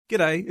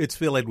G'day, it's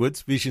Phil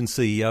Edwards, Vision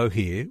CEO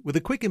here, with a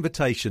quick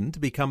invitation to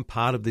become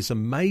part of this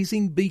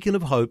amazing beacon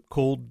of hope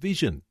called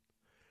Vision.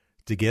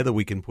 Together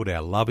we can put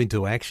our love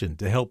into action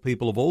to help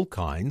people of all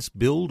kinds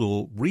build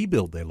or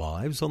rebuild their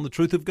lives on the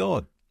truth of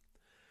God.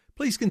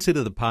 Please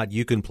consider the part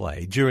you can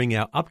play during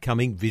our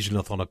upcoming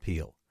Visionathon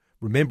appeal,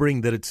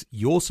 remembering that it's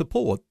your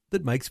support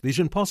that makes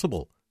Vision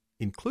possible,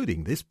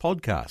 including this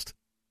podcast.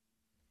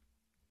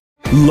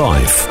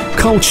 Life,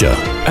 culture,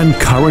 and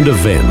current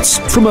events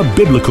from a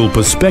biblical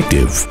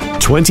perspective.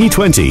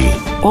 2020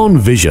 on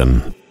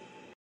Vision.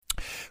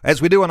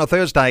 As we do on a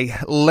Thursday,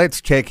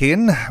 let's check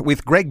in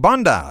with Greg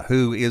Bondar,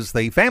 who is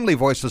the Family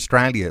Voice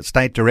Australia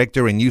State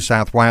Director in New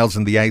South Wales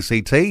and the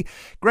ACT.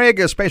 Greg,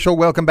 a special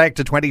welcome back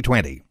to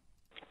 2020.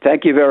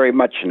 Thank you very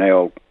much,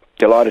 Neil.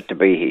 Delighted to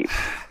be here.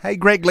 Hey,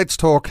 Greg, let's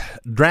talk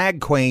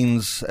drag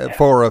queens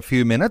for a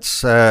few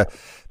minutes.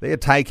 They're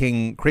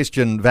taking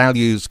Christian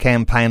values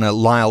campaigner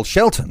Lyle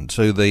Shelton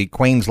to the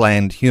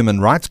Queensland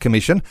Human Rights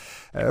Commission.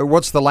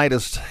 What's the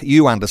latest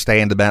you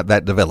understand about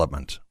that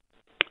development?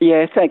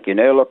 Yeah, thank you,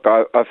 Neil. Look,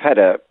 I've had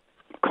a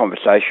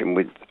conversation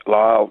with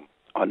Lyle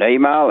on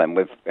email, and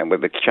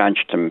we've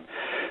exchanged some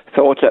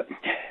thoughts.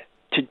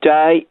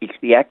 Today is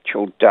the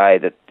actual day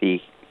that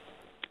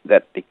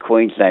the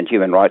Queensland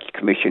Human Rights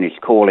Commission is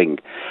calling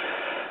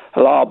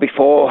Lyle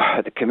before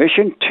the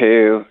Commission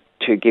to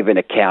give an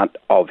account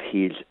of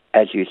his,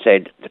 as you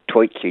said, the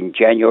tweets in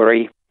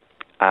January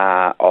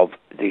of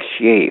this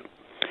year.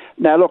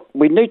 Now, look,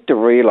 we need to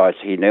realise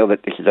here, Neil,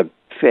 that this is a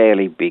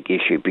fairly big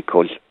issue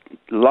because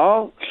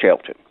Lyle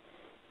Shelton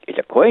is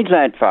a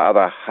Queensland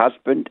father,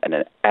 husband, and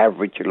an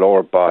average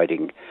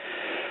law-abiding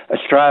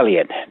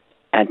Australian.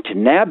 And to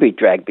now be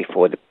dragged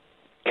before the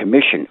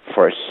Commission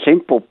for a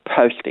simple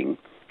posting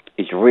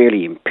is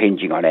really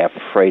impinging on our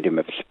freedom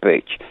of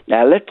speech.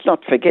 Now, let's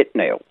not forget,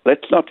 Neil,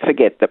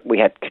 that we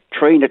had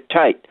Katrina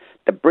Tate,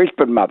 the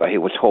Brisbane mother who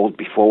was hauled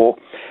before,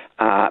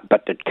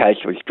 but the case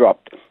was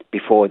dropped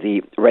before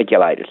the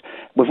regulators.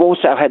 We've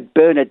also had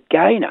Bernard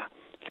Gaynor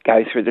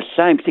go through the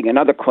same thing,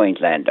 another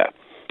Queenslander,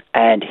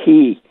 and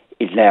he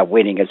is now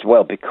winning as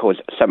well because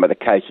some of the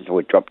cases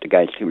were dropped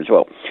against him as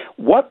well.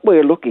 What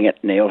we're looking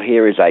at, Neil,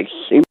 here is a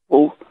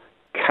simple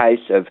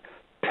case of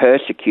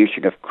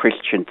persecution of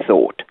Christian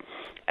thought,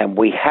 and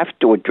we have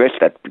to address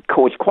that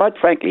because, quite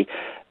frankly,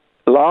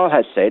 Lyle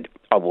has said,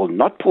 I will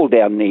not pull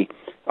down the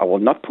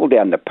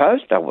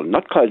post, I will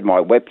not close my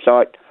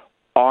website,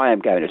 I am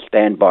going to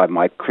stand by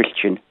my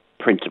Christian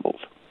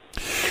principles.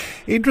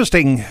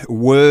 Interesting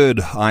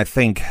word, I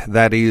think,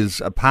 that is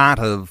a part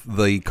of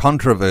the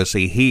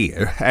controversy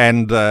here,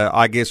 and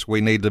I guess we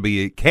need to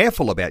be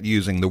careful about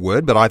using the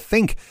word, but I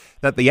think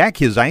that the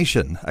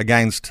accusation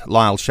against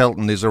Lyle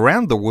Shelton is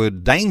around the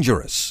word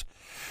dangerous,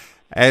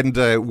 and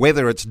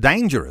whether it's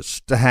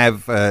dangerous to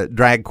have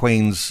drag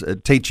queens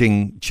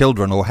teaching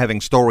children or having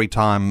story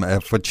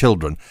time for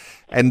children.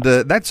 And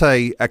that's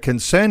a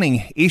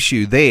concerning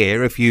issue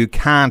there if you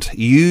can't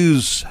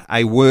use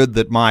a word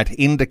that might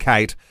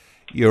indicate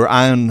your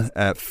own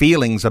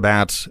feelings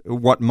about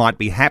what might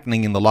be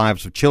happening in the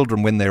lives of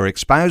children when they're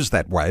exposed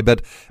that way.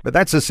 But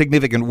that's a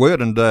significant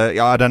word, and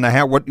I don't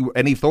know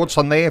any thoughts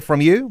on there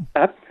from you?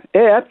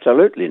 Yeah,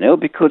 absolutely, Neil,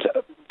 because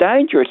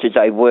dangerous is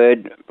a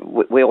word,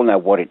 we all know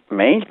what it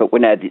means, but we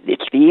know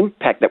it's the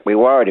impact that we're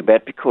worried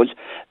about because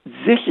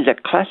this is a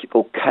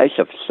classical case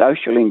of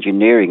social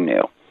engineering,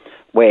 Neil,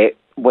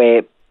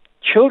 where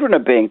children are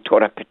being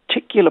taught a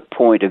particular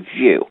point of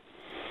view,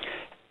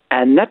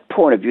 and that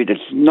point of view does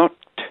not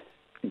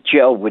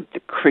gel with the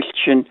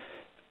Christian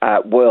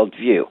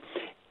worldview.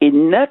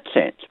 In that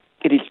sense,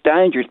 it is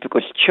dangerous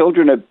because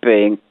children are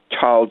being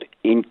told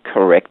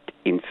incorrect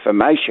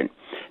information.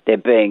 They're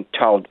being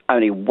told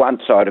only one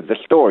side of the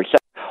story. So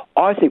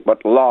I think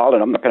what Lyle,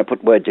 and I'm not going to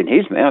put words in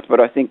his mouth, but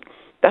I think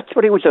that's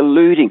what he was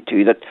alluding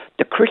to, that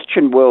the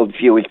Christian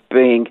worldview is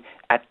being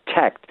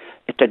attacked.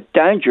 It's a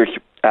dangerous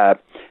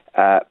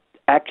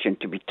action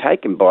to be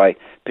taken by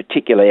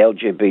particularly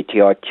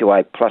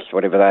LGBTIQA+,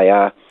 whatever they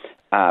are,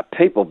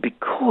 people,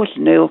 because,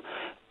 Neil,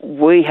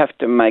 we have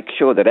to make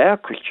sure that our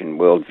Christian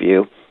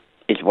worldview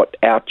is what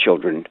our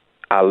children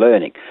are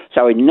learning.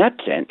 So in that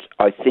sense,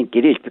 I think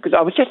it is, because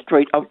I was just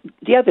reading,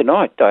 the other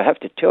night, I have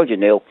to tell you,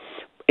 Neil,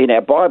 in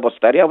our Bible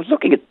study, I was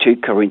looking at 2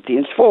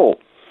 Corinthians 4,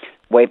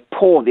 where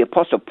Paul, the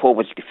Apostle Paul,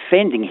 was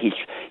defending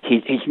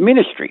his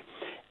ministry.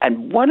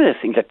 And one of the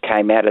things that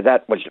came out of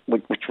that was,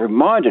 which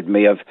reminded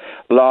me of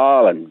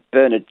Lyle and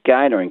Bernard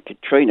Gaynor and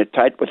Katrina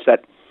Tate, was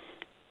that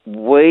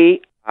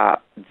we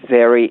are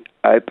very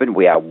open,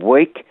 we are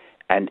weak,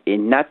 and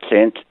in that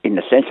sense, in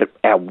the sense that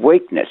our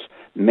weakness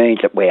means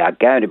that we are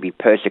going to be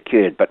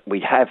persecuted, but we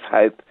have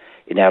hope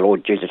in our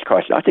Lord Jesus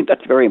Christ. And I think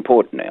that's very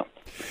important now.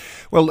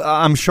 Well,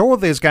 I'm sure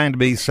there's going to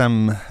be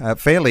some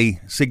fairly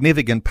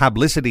significant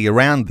publicity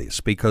around this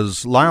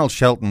because Lyle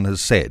Shelton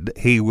has said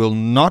he will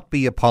not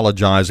be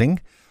apologising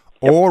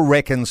or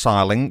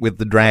reconciling with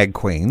the drag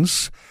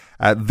queens.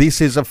 This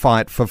is a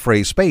fight for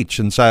free speech.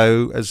 And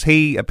so as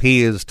he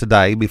appears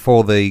today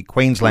before the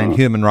Queensland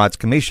Human Rights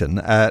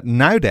Commission,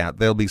 no doubt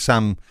there'll be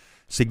some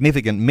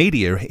significant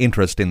media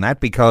interest in that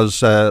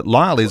because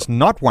Lyle is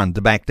not one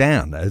to back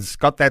down. He's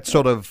got that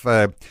sort of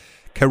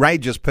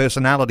courageous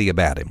personality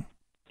about him.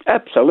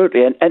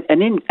 Absolutely, and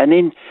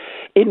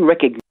in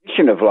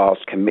recognition of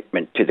Lyle's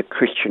commitment to the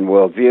Christian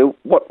worldview,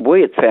 what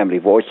we at Family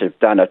Voice have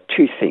done are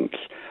two things.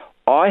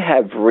 I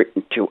have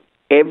written to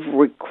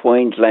every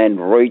Queensland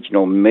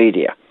regional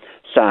media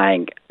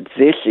saying,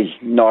 this is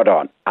not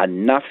on.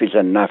 Enough is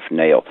enough,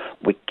 Neil.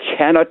 We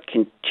cannot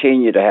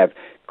continue to have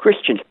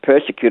Christians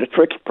persecuted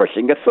for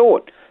expressing a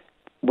thought.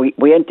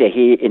 We enter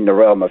here in the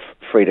realm of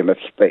freedom of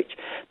speech.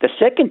 The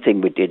second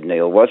thing we did,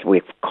 Neil, was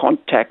we've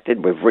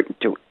written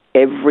to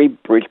every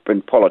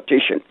Brisbane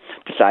politician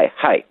to say,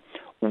 hey,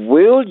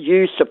 will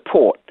you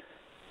support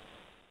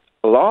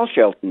Lyle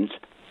Shelton's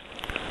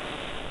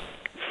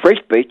free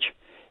speech,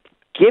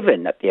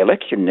 given that the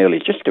election nearly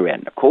just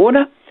around the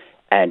corner,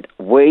 and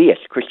we as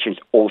Christians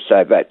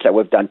also vote. So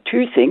we've done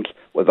two things.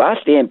 We've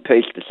asked the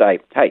MPs to say,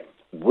 hey,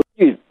 will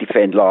you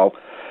defend Lyle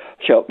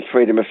Shelton's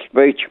freedom of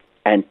speech?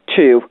 And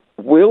two,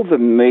 will the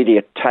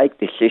media take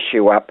this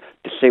issue up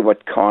to see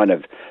what kind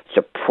of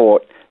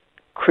support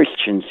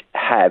Christians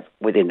have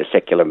within the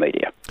secular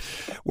media?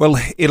 Well,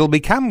 it'll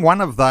become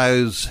one of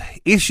those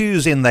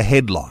issues in the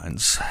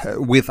headlines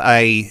with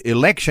a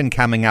election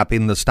coming up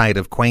in the state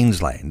of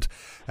Queensland.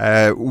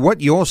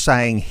 What you're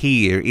saying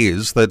here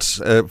is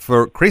that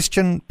for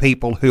Christian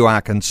people who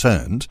are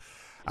concerned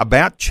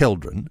about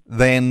children,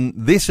 then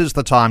this is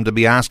the time to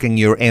be asking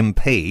your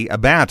MP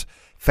about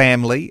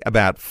family,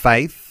 about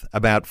faith,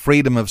 about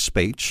freedom of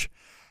speech,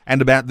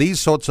 and about these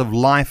sorts of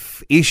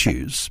life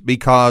issues,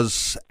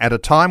 because at a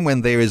time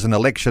when there is an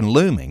election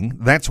looming,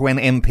 that's when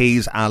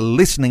MPs are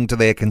listening to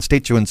their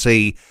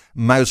constituency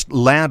most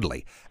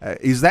loudly.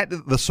 Is that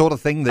the sort of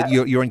thing that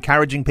you're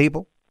encouraging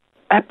people?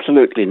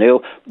 Absolutely,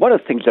 Neil. One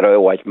of the things that I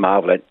always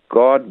marvel at,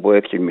 God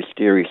works in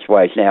mysterious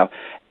ways. Now,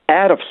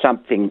 out of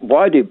something,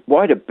 why do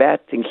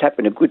bad things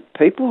happen to good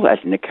people, as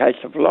in the case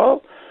of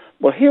Lyle?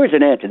 Well, here is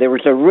an answer. There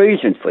is a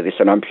reason for this,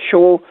 and I'm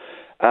sure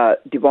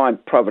divine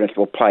providence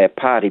will play a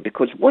party,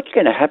 because what's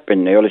going to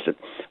happen, Neil, is that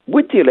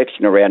with the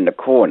election around the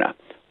corner,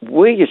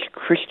 we as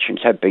Christians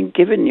have been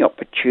given the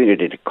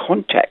opportunity to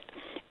contact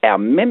our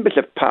members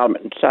of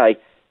Parliament and say,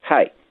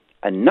 hey,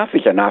 enough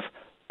is enough.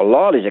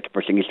 Lyle is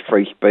expressing his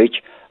free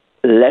speech.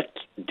 Let's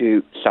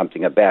do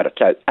something about it.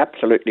 So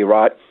absolutely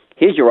right.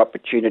 Here's your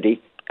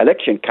opportunity.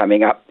 Election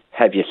coming up.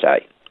 Have your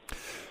say.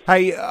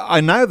 Hey,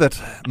 I know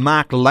that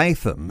Mark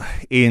Latham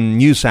in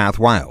New South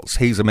Wales,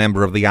 he's a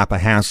member of the upper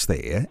house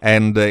there,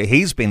 and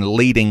he's been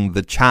leading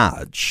the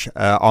charge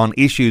on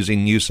issues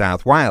in New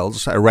South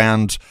Wales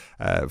around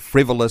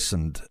frivolous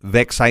and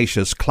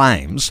vexatious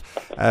claims.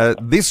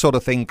 This sort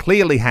of thing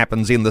clearly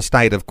happens in the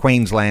state of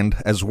Queensland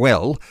as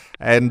well,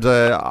 and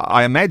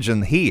I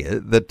imagine here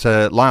that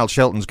Lyle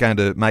Shelton's going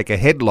to make a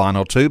headline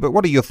or two, but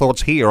what are your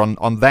thoughts here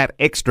on that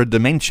extra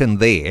dimension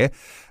there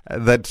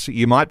that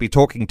you might be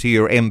talking to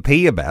your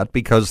MP about,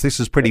 because this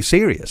is pretty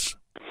serious?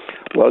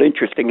 Well,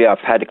 interestingly, I've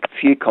had a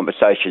few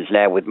conversations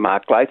now with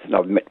Mark Latham.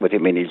 I've met with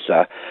him in his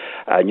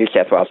New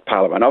South Wales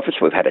Parliament office.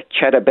 We've had a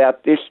chat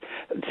about this.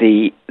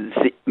 The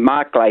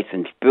Mark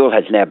Latham's bill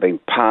has now been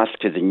passed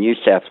to the New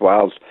South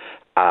Wales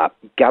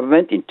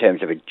government in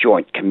terms of a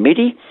joint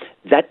committee.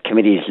 That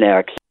committee is now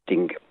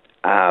accepting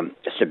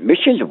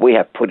submissions. We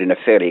have put in a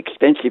fairly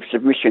extensive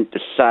submission to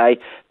say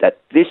that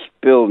this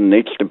bill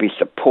needs to be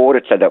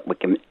supported so that we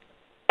can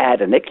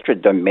add an extra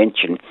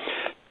dimension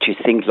to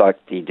things like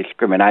the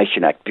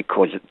Discrimination Act,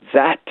 because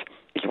that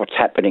is what's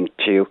happening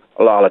to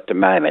Lyle at the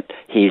moment.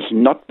 He is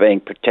not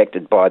being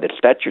protected by the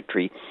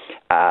statutory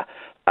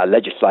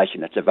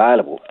legislation that's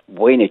available.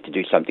 We need to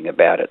do something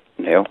about it,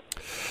 Neil.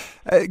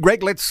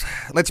 Greg, let's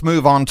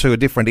move on to a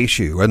different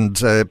issue, and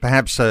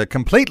perhaps a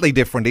completely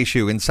different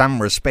issue in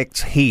some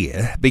respects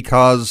here,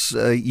 because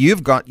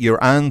you've got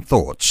your own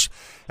thoughts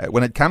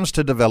when it comes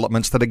to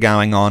developments that are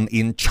going on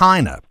in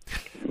China,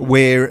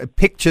 where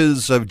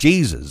pictures of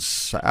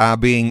Jesus are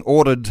being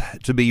ordered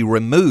to be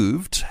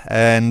removed,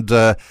 and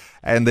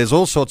there's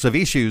all sorts of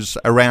issues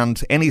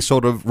around any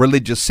sort of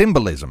religious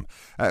symbolism.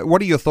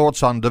 What are your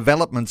thoughts on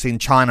developments in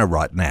China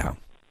right now?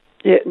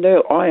 Yeah,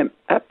 no, I am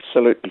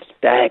absolutely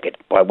staggered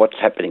by what's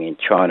happening in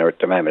China at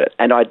the moment.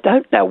 And I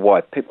don't know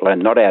why people are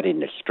not out in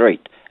the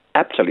street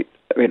absolutely,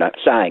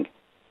 saying,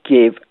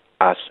 give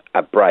us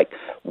a break.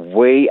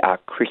 We are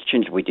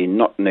Christians. We do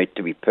not need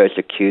to be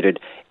persecuted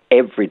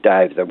every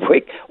day of the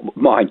week.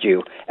 Mind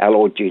you, our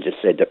Lord Jesus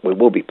said that we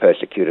will be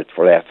persecuted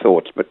for our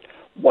thoughts. But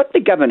what the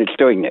government is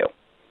doing now,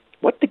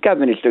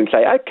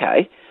 say,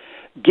 okay,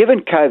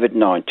 given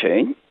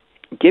COVID-19,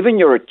 given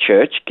you're a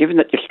church, given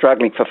that you're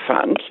struggling for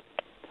funds,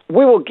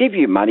 we will give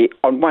you money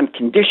on one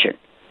condition.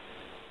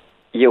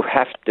 You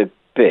have to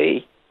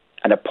be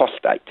an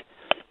apostate.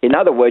 In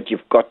other words,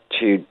 you've got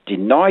to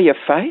deny your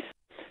faith.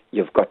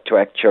 You've got to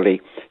actually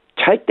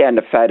take down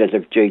the photos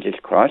of Jesus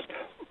Christ,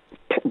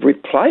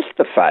 replace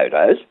the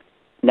photos.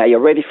 Now, you're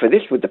ready for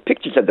this, with the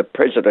pictures of the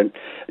President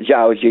Xi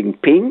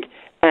Jinping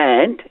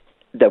and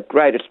the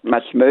greatest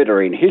mass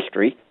murderer in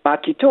history, Ma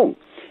Zedong.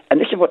 And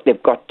this is what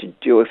they've got to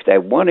do if they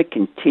want to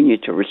continue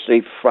to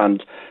receive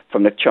funds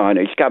from the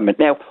Chinese government.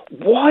 Now,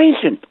 why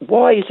isn't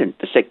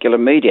the secular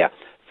media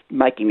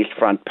making this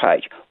front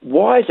page?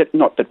 Why is it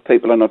not that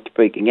people are not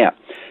speaking out?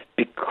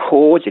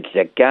 Because it's,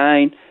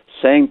 again,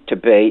 seen to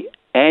be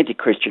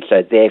anti-Christian,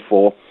 so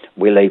therefore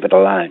we leave it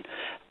alone.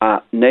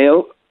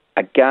 Neil,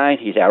 again,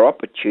 here's our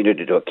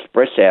opportunity to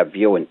express our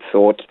view and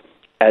thoughts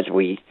as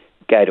we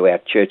go to our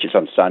churches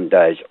on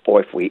Sundays, or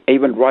if we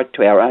even write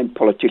to our own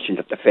politicians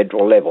at the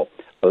federal level.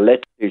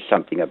 Let's do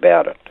something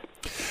about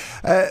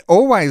it.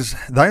 Always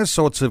those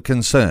sorts of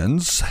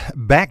concerns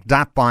backed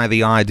up by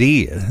the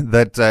idea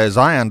that, as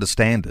I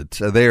understand it,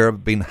 there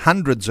have been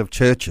hundreds of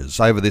churches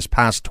over this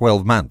past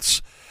 12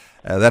 months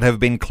that have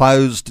been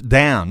closed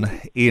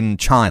down in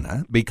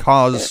China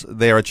because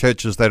there are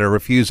churches that are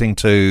refusing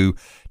to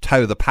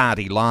toe the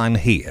party line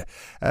here.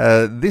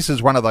 This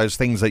is one of those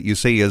things that you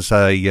see as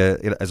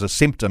a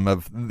symptom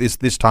of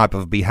this type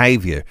of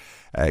behaviour,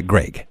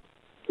 Greg.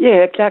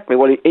 Yeah, exactly.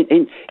 Well,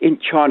 in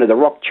China, the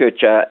Rock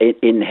Church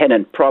in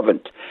Henan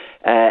Province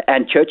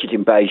and churches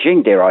in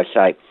Beijing, dare I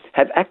say,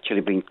 have actually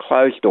been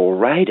closed or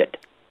raided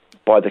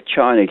by the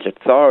Chinese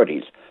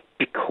authorities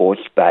because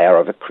they are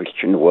of a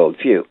Christian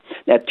worldview.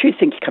 Now, two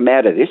things come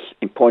out of this,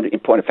 in point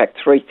of fact,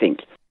 three things.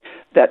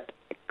 That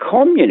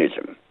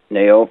communism,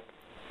 Neil,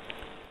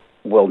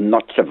 will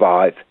not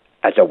survive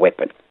as a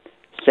weapon.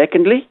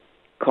 Secondly,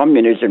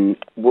 communism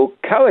will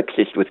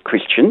coexist with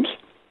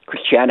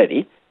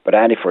Christianity, but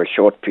only for a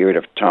short period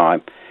of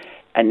time.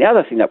 And the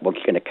other thing that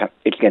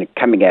is going to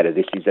coming out of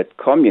this is that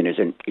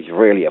communism is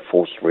really a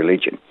false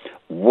religion.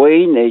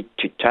 We need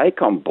to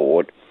take on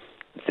board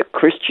the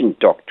Christian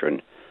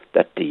doctrine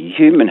that the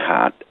human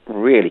heart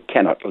really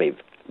cannot live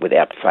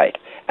without faith.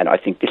 And I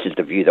think this is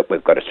the view that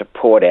we've got to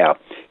support our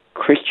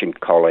Christian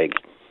colleagues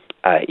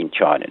in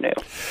China now.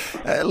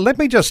 Let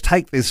me just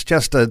take this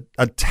just a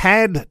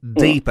tad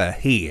deeper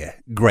here,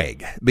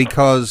 Greg,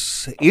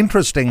 because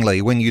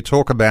interestingly, when you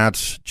talk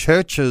about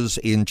churches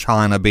in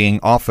China being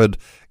offered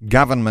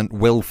government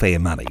welfare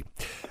money,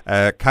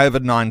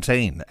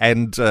 COVID-19,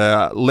 and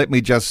let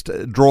me just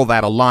draw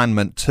that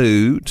alignment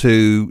to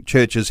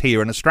churches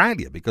here in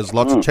Australia, because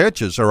lots of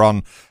churches are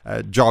on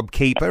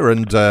JobKeeper,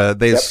 and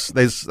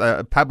there's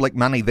public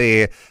money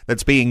there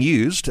that's being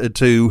used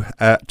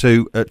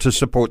to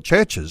support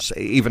churches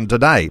even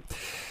today.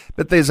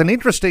 But there's an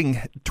interesting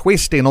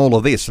twist in all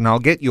of this, and I'll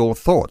get your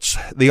thoughts.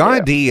 The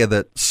idea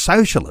that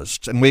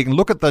socialists, and we can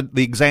look at the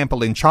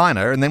example in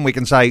China, and then we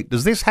can say,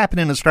 does this happen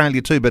in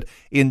Australia too? But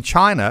in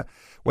China,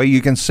 where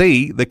you can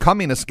see the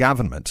communist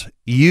government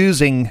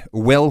using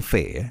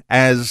welfare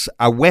as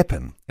a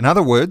weapon. In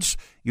other words,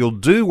 you'll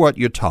do what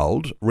you're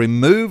told,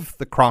 remove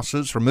the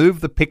crosses, remove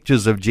the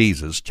pictures of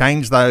Jesus,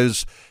 change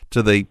those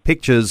to the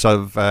pictures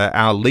of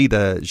our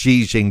leader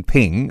Xi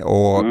Jinping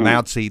or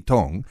Mao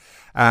Zedong,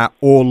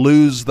 or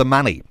lose the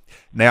money.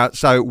 Now,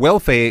 so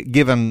welfare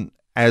given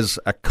as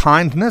a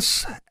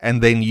kindness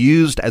and then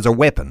used as a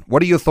weapon.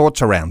 What are your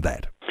thoughts around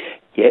that?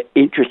 Yeah,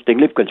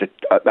 interestingly, because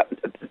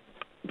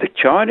the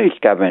Chinese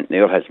government,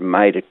 Neil, has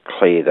made it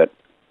clear that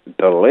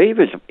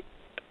believers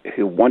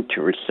who want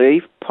to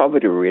receive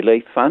poverty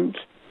relief funds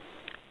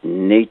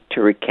need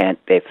to recant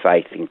their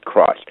faith in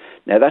Christ.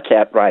 Now, that's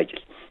outrageous.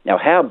 Now,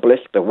 how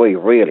blessed are we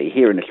really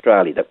here in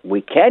Australia that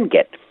we can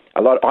get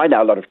a lot? I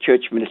know a lot of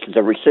church ministers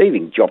are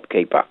receiving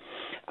JobKeeper,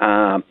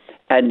 and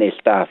their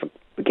staff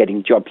are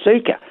getting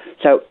JobSeeker.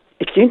 So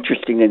it's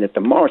interesting then that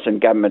the Morrison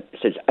government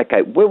says,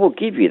 okay, we will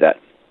give you that,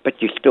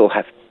 but you still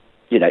have,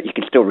 you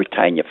can still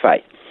retain your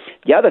faith.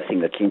 The other thing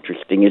that's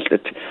interesting is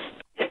that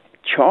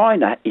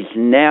China is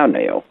now,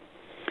 Neil,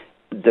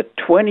 the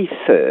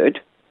 23rd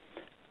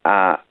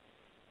on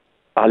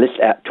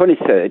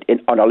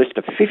a list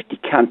of 50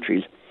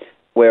 countries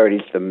where it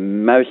is the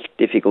most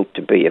difficult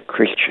to be a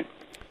Christian.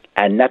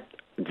 And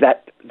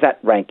that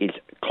rank is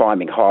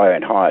climbing higher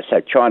and higher.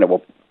 So China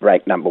will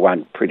rank number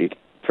one pretty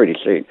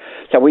soon.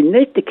 So we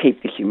need to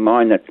keep this in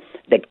mind that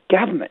the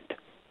government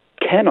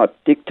cannot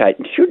dictate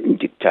and shouldn't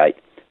dictate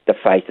the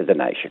faith of the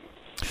nation.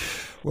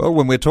 Well,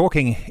 when we're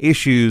talking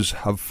issues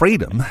of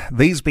freedom,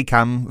 these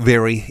become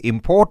very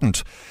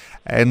important.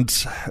 And,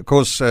 of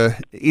course,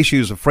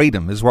 issues of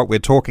freedom is what we're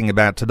talking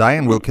about today,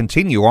 and we'll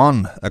continue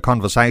on a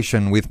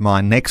conversation with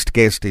my next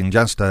guest in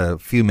just a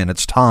few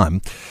minutes'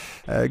 time.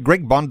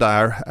 Greg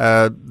Bondar,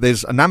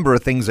 there's a number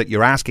of things that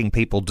you're asking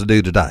people to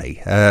do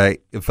today.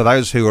 For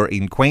those who are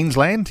in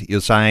Queensland, you're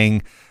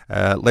saying,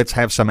 let's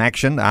have some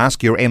action.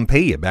 Ask your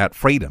MP about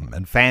freedom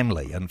and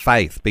family and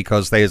faith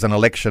because there's an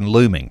election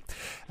looming.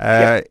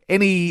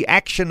 Any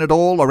action at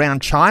all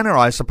around China?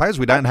 I suppose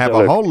we don't have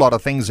a whole lot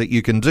of things that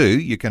you can do.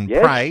 You can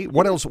pray.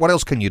 What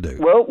else can you do?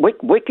 Well,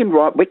 we can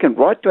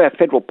write to our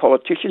federal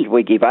politicians.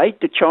 We give aid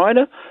to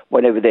China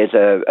whenever there's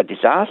a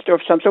disaster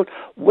of some sort.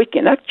 We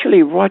can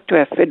actually write to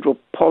our federal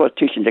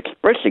politicians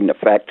expressing the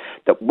fact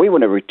that we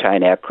want to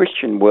retain our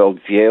Christian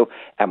worldview,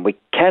 and we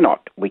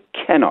cannot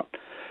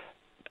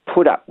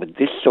put up with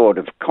this sort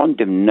of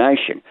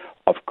condemnation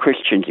of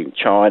Christians in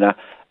China.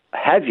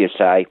 Have your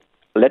say.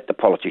 Let the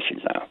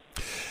politicians know.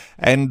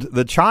 And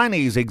the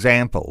Chinese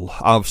example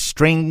of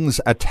strings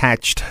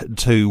attached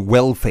to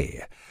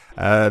welfare,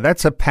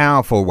 that's a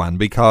powerful one,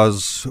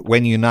 because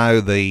when you know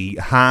the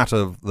heart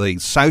of the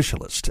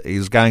socialist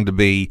is going to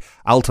be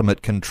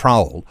ultimate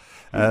control,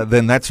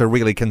 then that's a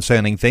really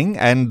concerning thing.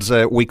 And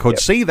we could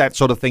see that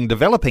sort of thing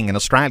developing in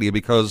Australia,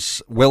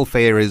 because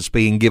welfare is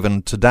being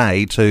given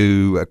today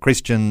to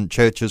Christian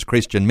churches,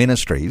 Christian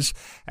ministries,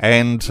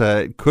 and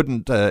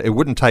it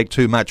wouldn't take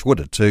too much,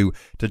 would it, to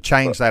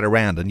change that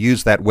around and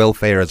use that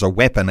welfare as a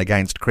weapon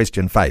against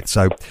Christian faith.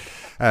 So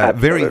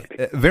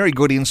very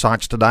good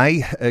insights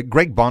today.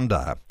 Greg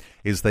Bondar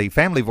is the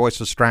Family Voice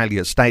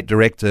Australia State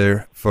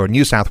Director for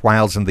New South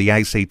Wales and the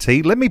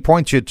ACT. Let me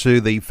point you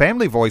to the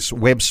Family Voice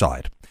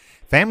website,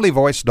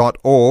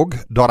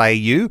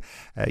 familyvoice.org.au.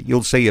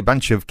 You'll see a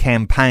bunch of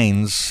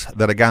campaigns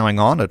that are going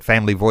on at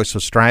Family Voice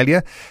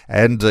Australia,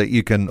 and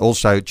you can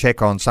also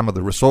check on some of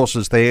the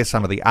resources there,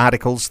 some of the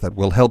articles that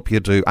will help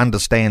you to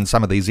understand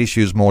some of these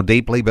issues more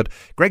deeply. But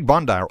Greg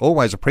Bondar,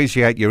 always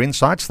appreciate your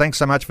insights. Thanks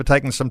so much for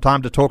taking some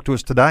time to talk to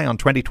us today on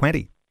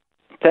 2020.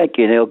 Thank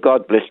you, Neil.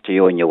 God bless to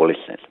you and your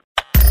listeners.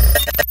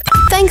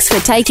 Thanks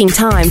for taking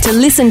time to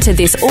listen to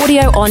this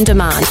audio on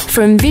demand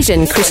from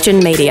Vision Christian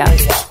Media.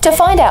 To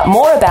find out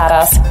more about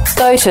us,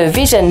 go to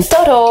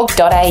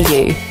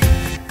vision.org.au.